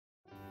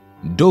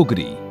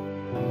Dogri.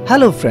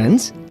 Hello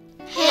friends,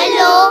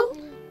 Hello.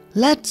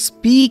 let's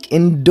speak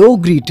in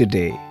Dogri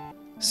today.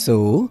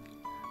 So,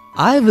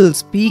 I will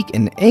speak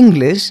in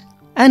English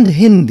and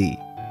Hindi,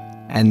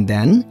 and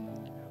then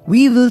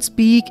we will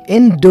speak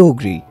in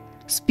Dogri.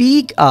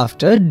 Speak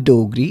after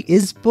Dogri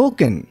is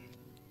spoken.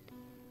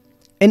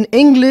 In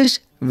English,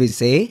 we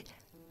say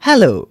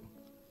hello.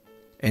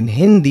 In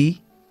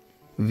Hindi,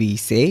 we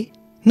say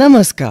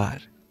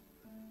namaskar.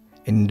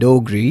 In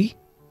Dogri,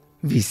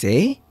 we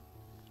say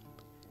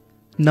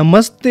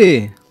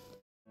नमस्ते.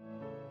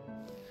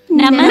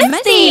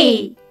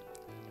 Namaste.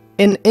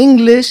 In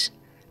English,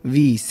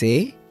 we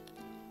say,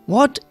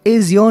 what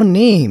is your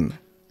name?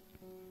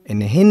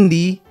 In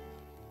Hindi,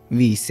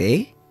 we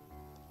say,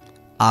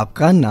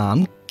 आपका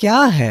नाम क्या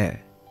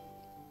है?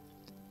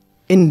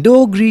 In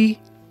Dogri,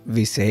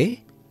 we say,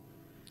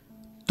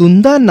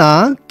 तुंदा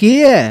ना के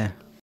है?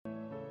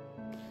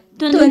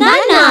 तुंदा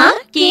ना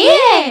के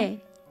है?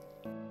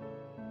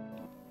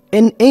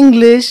 In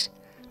English,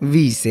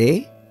 we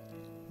say,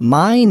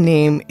 my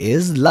name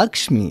is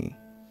Lakshmi.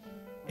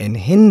 In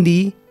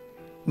Hindi,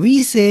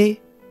 we say,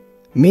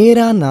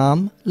 मेरा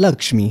नाम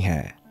लक्ष्मी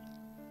है.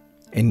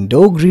 In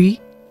Dogri,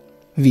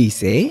 we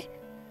say,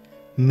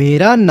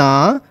 मेरा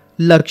नाम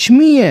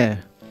लक्ष्मी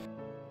है.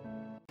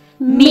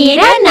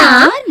 मेरा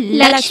नाम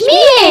लक्ष्मी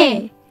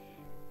है.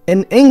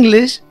 In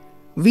English,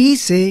 we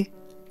say,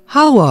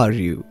 how are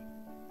you?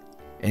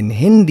 In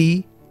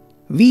Hindi,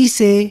 we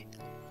say,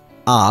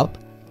 आप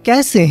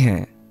कैसे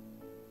हैं?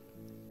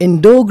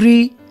 In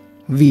Dogri,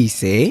 we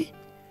say,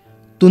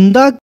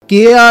 तुंदा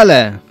के हाल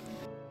है?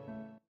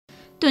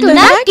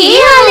 तुंदा के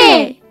हाल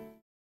है?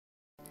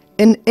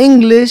 in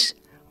English,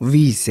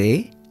 we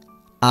say,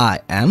 I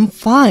am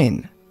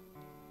fine.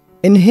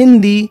 In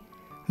Hindi,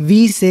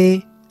 we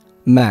say,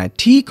 मैं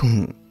ठीक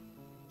हूँ.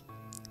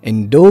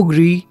 In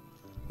Dogri,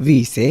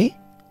 we say,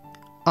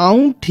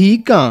 आऊं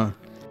ठीक हाँ.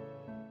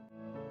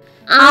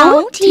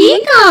 आऊं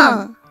ठीक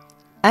हूँ.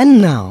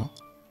 and now,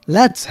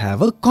 let's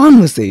have a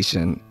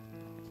conversation.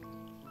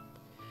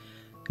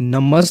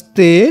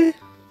 नमस्ते.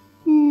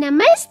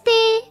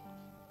 नमस्ते.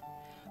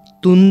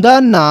 तुंदा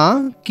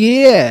ना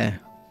के है?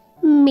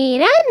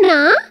 मेरा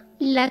नाम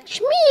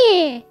लक्ष्मी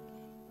है.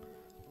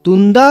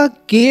 तुंदा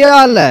के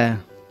हाल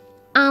है?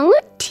 आऊं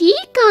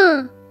ठीक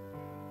हूँ.